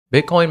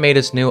Bitcoin made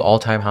its new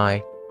all-time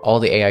high, all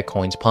the AI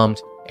coins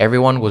pumped,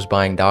 everyone was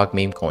buying dog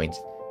meme coins,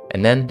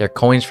 and then they're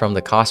coins from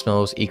the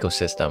Cosmos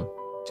ecosystem,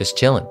 just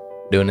chilling,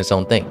 doing its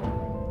own thing.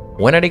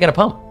 When are they gonna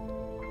pump?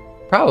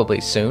 Probably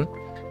soon,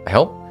 I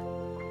hope.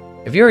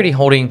 If you're already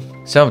holding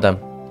some of them,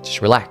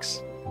 just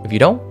relax. If you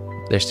don't,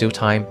 there's still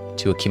time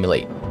to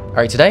accumulate.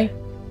 Alright, today,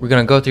 we're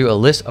gonna go through a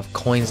list of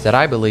coins that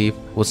I believe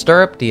will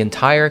stir up the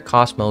entire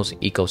Cosmos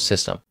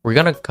ecosystem. We're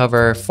gonna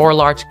cover 4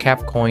 large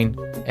cap coin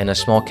and a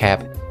small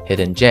cap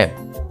hidden gem.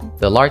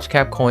 The large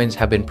cap coins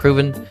have been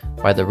proven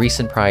by the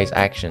recent price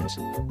actions,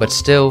 but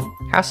still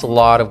has a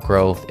lot of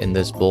growth in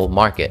this bull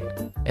market.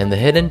 And the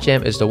hidden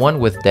gem is the one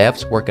with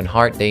devs working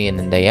hard day in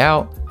and day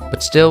out,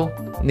 but still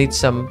needs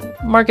some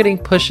marketing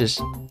pushes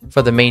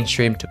for the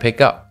mainstream to pick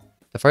up.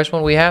 The first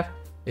one we have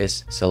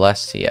is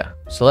Celestia.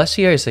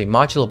 Celestia is a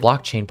modular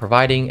blockchain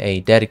providing a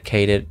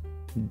dedicated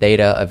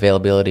data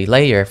availability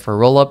layer for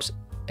rollups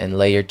and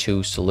layer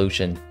 2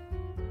 solution.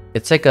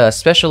 It's like a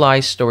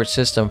specialized storage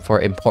system for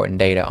important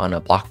data on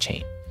a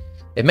blockchain.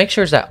 It makes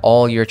sure that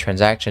all your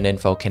transaction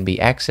info can be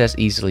accessed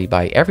easily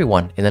by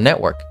everyone in the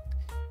network.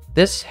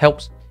 This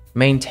helps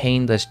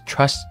maintain the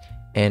trust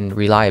and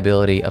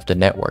reliability of the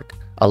network,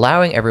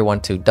 allowing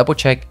everyone to double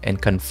check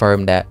and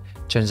confirm that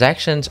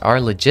transactions are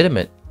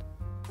legitimate.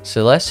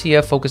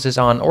 Celestia focuses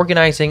on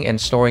organizing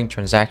and storing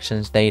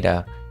transactions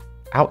data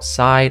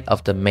outside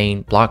of the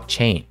main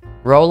blockchain.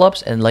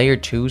 Rollups and layer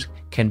 2s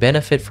can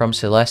benefit from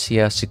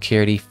Celestia's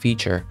security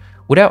feature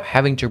without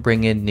having to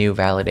bring in new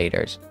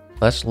validators.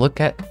 Let's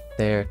look at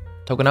their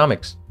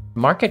tokenomics.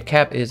 Market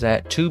cap is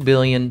at $2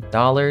 billion.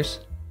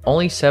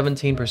 Only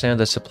 17% of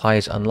the supply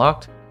is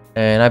unlocked,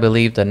 and I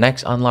believe the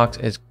next unlocked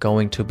is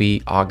going to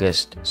be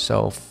August.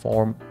 So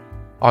for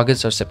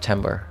August or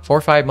September, 4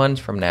 or 5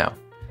 months from now.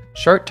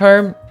 Short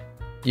term,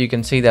 you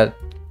can see that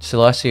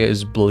Celestia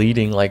is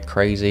bleeding like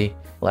crazy.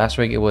 Last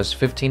week it was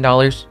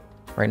 $15.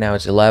 Right now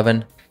it's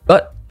 11.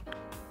 But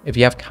if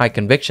you have high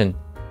conviction,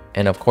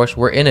 and of course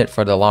we're in it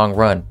for the long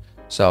run,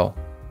 so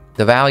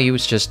the value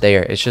is just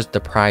there. It's just the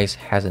price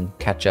hasn't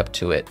catch up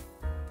to it.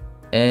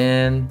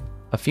 And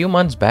a few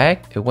months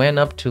back, it went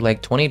up to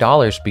like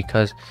 $20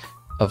 because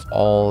of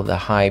all the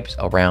hypes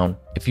around.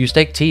 If you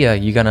stake TIA,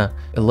 you're gonna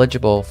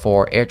eligible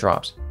for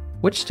airdrops,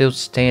 which still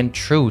stand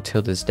true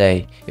till this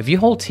day. If you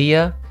hold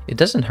TIA, it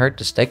doesn't hurt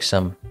to stake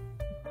some.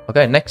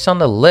 Okay, next on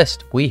the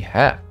list, we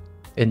have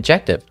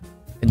Injective.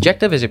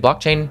 Injective is a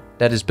blockchain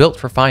that is built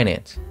for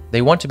finance.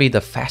 They want to be the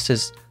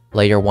fastest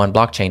layer 1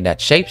 blockchain that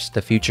shapes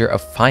the future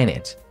of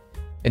finance.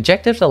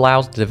 Injective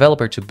allows the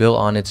developer to build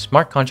on its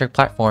smart contract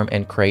platform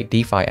and create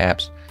DeFi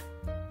apps.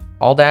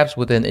 All the apps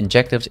within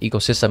Injective's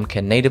ecosystem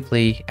can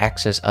natively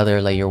access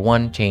other layer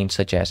 1 chains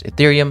such as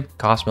Ethereum,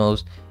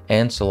 Cosmos,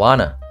 and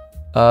Solana.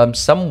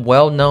 Some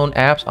well-known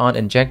apps on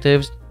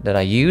Injectives that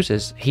I use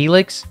is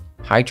Helix,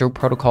 Hydro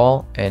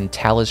Protocol, and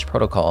Talus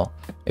Protocol.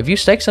 If you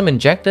stake some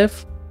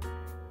Injective,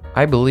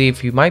 I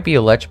believe you might be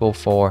eligible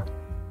for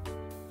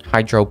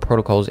Hydro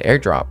Protocol's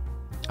airdrop.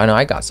 I know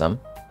I got some.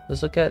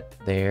 Let's look at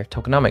their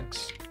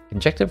tokenomics.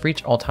 Injective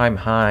reached all-time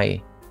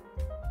high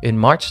in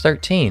March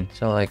 13,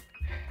 so like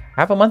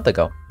half a month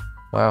ago.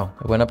 Wow,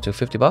 it went up to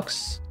 50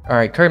 bucks. All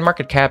right, current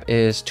market cap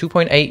is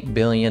 $2.8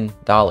 billion,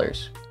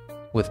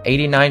 with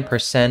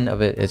 89%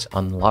 of it is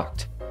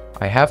unlocked.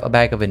 I have a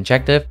bag of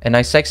Injective, and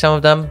I stake some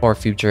of them for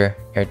future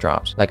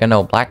airdrops. Like I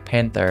know Black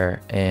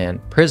Panther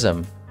and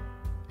Prism.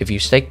 If you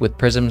stake with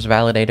Prism's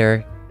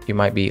validator, you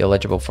might be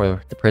eligible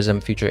for the Prism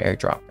future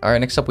airdrop. All right,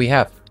 next up we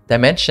have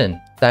Dimension.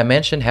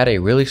 Dimension had a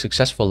really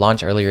successful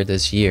launch earlier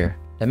this year.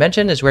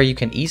 Dimension is where you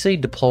can easily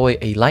deploy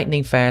a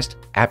lightning-fast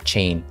app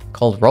chain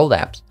called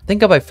Rollups.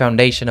 Think of a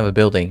foundation of a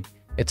building.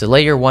 It's a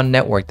layer 1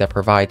 network that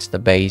provides the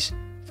base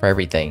for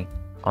everything.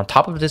 On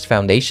top of this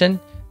foundation,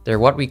 there are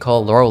what we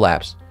call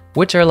Rollups,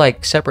 which are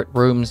like separate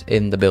rooms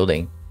in the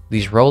building.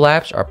 These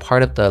Rollups are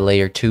part of the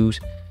layer 2s,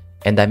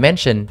 and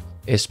Dimension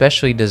is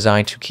specially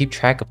designed to keep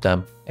track of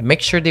them and make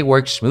sure they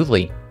work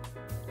smoothly.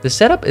 The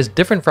setup is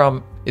different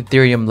from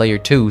Ethereum layer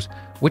 2s,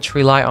 which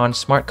rely on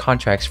smart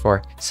contracts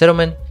for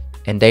settlement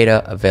and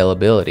data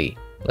availability.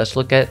 Let's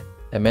look at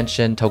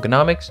Dimension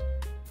tokenomics.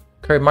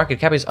 Current market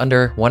cap is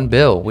under 1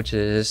 bill, which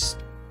is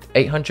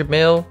 800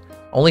 mil.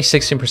 Only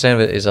 16%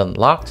 of it is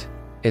unlocked.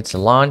 Its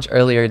launch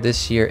earlier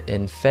this year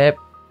in Feb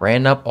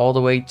ran up all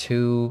the way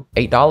to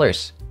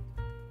 $8.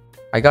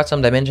 I got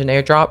some Dimension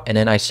airdrop, and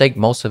then I staked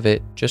most of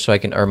it just so I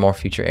can earn more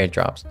future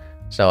airdrops.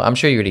 So I'm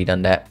sure you already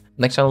done that.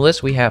 Next on the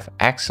list, we have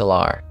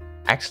Axelar.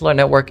 Axelar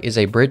Network is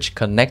a bridge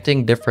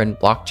connecting different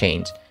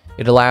blockchains.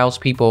 It allows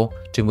people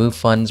to move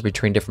funds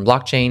between different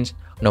blockchains,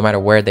 no matter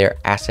where their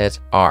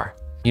assets are.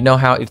 You know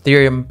how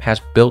Ethereum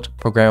has built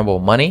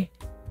programmable money?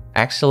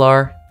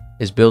 Axelar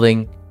is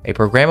building a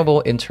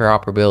programmable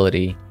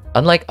interoperability.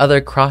 Unlike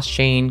other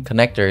cross-chain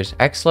connectors,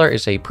 Axelar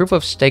is a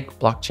proof-of-stake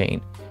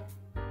blockchain.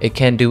 It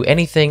can do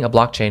anything a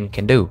blockchain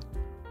can do.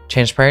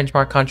 Transparent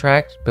smart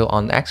contracts built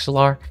on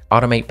Axelar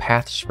automate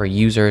paths for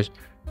users,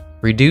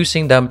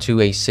 reducing them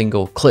to a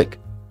single click.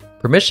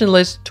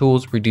 Permissionless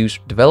tools reduce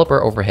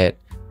developer overhead.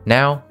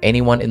 Now,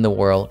 anyone in the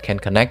world can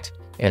connect,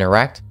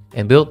 interact,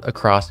 and built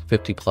across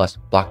 50 plus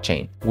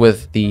blockchain.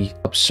 With the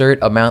absurd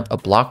amount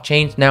of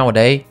blockchains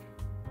nowadays,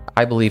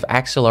 I believe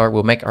Axelar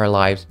will make our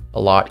lives a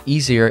lot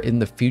easier in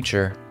the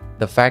future.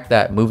 The fact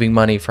that moving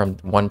money from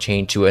one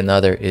chain to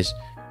another is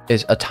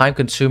a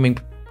time-consuming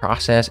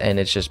process, and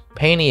it's just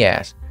pain in the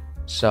ass.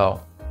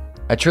 So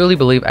I truly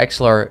believe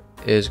Axelar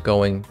is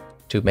going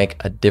to make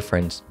a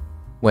difference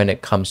when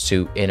it comes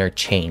to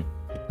interchain.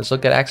 Let's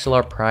look at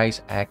Axelar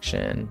price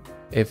action.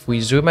 If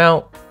we zoom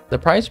out, the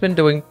price has been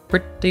doing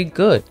pretty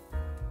good.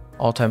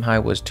 All-time high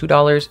was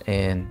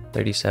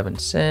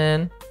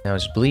 $2.37. Now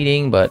it's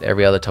bleeding, but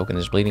every other token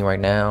is bleeding right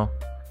now.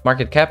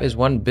 Market cap is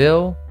 1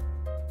 bill.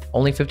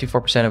 Only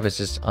 54% of it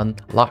is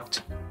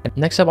unlocked. And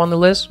next up on the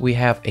list, we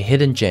have a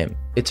hidden gem.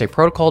 It's a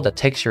protocol that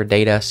takes your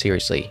data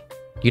seriously.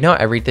 You know,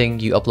 everything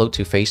you upload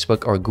to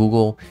Facebook or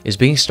Google is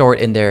being stored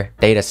in their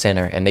data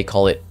center, and they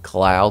call it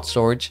cloud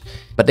storage,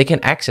 but they can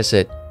access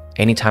it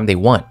anytime they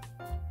want.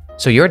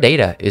 So your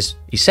data is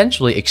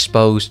essentially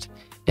exposed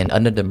and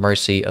under the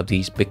mercy of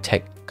these big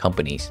tech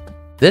companies.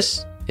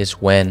 This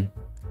is when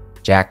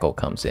Jackal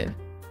comes in.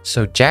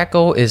 So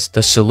Jackal is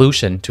the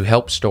solution to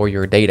help store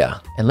your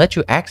data and let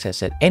you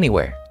access it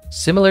anywhere,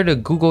 similar to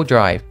Google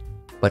Drive,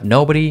 but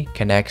nobody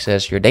can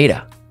access your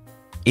data,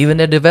 even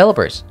the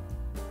developers.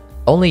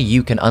 Only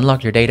you can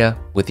unlock your data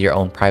with your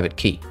own private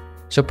key.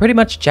 So pretty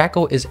much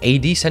Jackal is a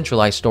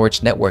decentralized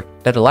storage network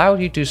that allows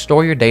you to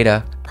store your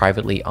data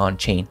privately on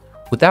chain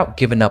without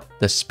giving up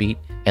the speed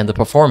and the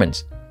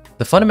performance.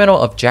 The fundamental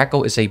of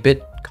Jackal is a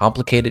bit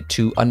complicated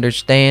to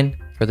understand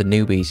for the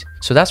newbies,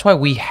 so that's why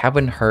we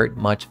haven't heard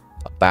much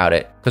about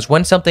it. Because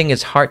when something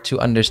is hard to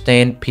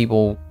understand,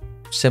 people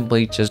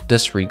simply just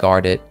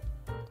disregard it.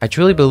 I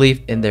truly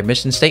believe in their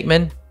mission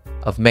statement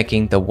of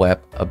making the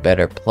web a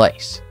better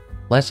place.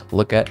 Let's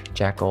look at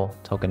Jackal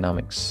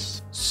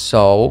tokenomics.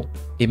 So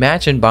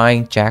imagine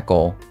buying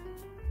Jackal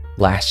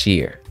last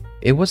year.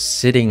 It was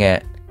sitting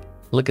at,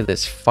 look at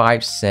this,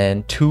 5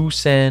 cent, 2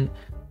 cent,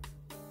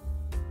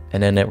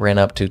 and then it ran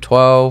up to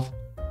 12,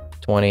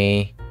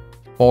 20,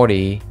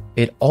 40.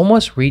 It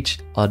almost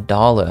reached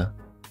 $1.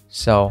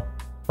 So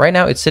right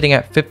now it's sitting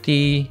at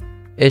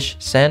 50-ish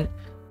cent.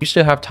 You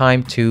still have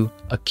time to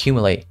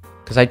accumulate,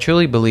 because I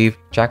truly believe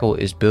Jackal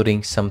is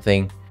building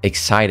something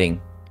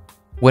exciting.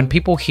 When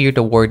people hear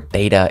the word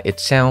data, it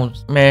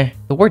sounds meh.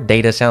 The word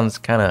data sounds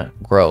kind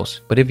of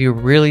gross. But if you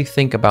really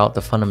think about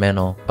the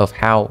fundamental of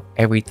how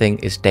everything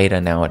is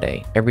data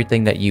nowadays,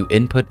 everything that you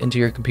input into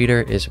your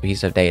computer is a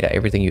piece of data.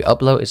 Everything you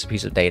upload is a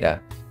piece of data.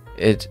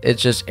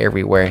 It's just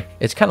everywhere.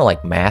 It's kind of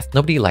like math.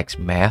 Nobody likes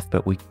math,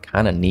 but we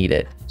kind of need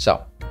it.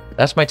 So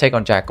that's my take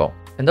on Jackal.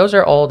 And those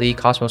are all the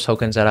Cosmos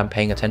tokens that I'm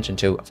paying attention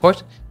to. Of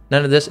course,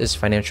 none of this is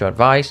financial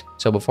advice.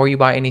 So before you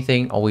buy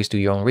anything, always do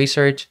your own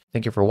research.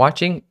 Thank you for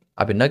watching.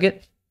 I've been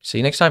Nugget. See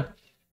you next time.